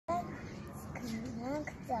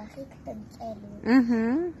ենք ծաղիկ տնկելու։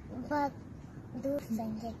 Բակ դուրս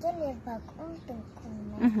ենք եկել և բակում տնկում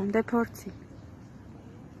ենք։ Դե փորձի։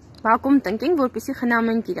 Բակում տնկենք, որպեսզի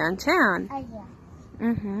խնամենք իրան, չէ՞ Ան։ Այո։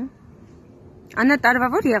 Աննա, տարվա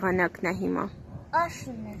որ եղանակն է հիմա։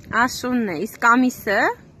 Աշուն է։ Աշունն է, իսկ ամիսը։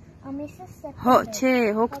 Ամիսը սեպտեմբեր։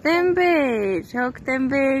 Չէ,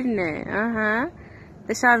 հոկտեմբերն է, ահա։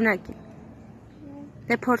 Դե շարունակի։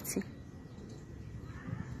 Դե փորձի։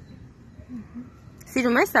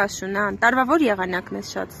 Սիրում ես աշուն, Ան, տարվա որ եղանակն ես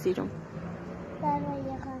շատ սիրում։ Տարվա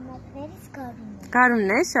եղանակներից գարունը։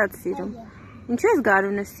 Գարունն է շատ սիրում։ Ինչու ես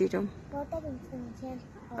գարունը սիրում։ Որտեղ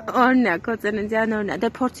ինձ Օրնա, քո ծննդյան օրնա։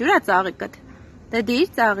 Դե փորձի ուրա ծաղիկդ։ Դե դիր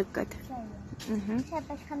ծաղիկդ։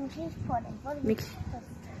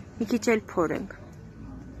 Մի քիչ էլ փորենք։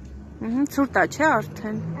 Ցուրտ է, չէ՞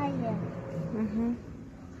 արդեն։ Այո։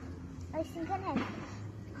 Այսինքն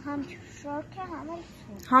համ շոգ է, համ էլ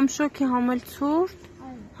ցուրտ։ Համ շոգ է, համ էլ ցուրտ։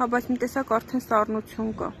 Հա, բայց մի տեսակ արդեն սառնություն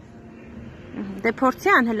կա։ Դե փորձի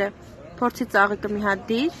Ան հələ։ Փորձի ծաղիկը մի հատ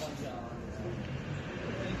դիր։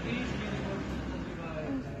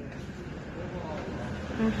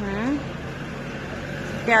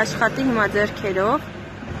 Դե աշխատի հիմա ձեռքերով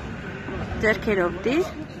դիր։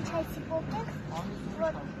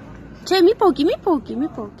 Չէ, մի պոկի։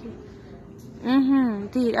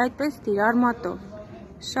 Դիր, այդպես դիր, արմատով։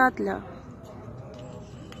 Շատ լավ։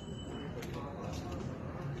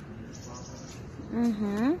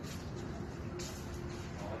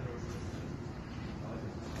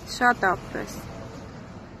 Շատ ապրես։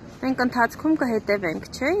 Մենք ընթացքում կհետևենք,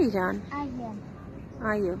 չէ՞ իրան։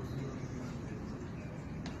 Այո։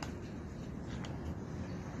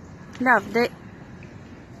 Լավ, դե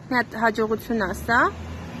մի հատ հաջողություն ասա։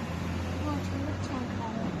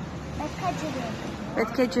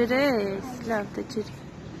 Պետք է ջրես, լավ, դե ջրի։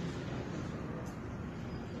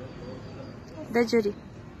 Դե ջրի։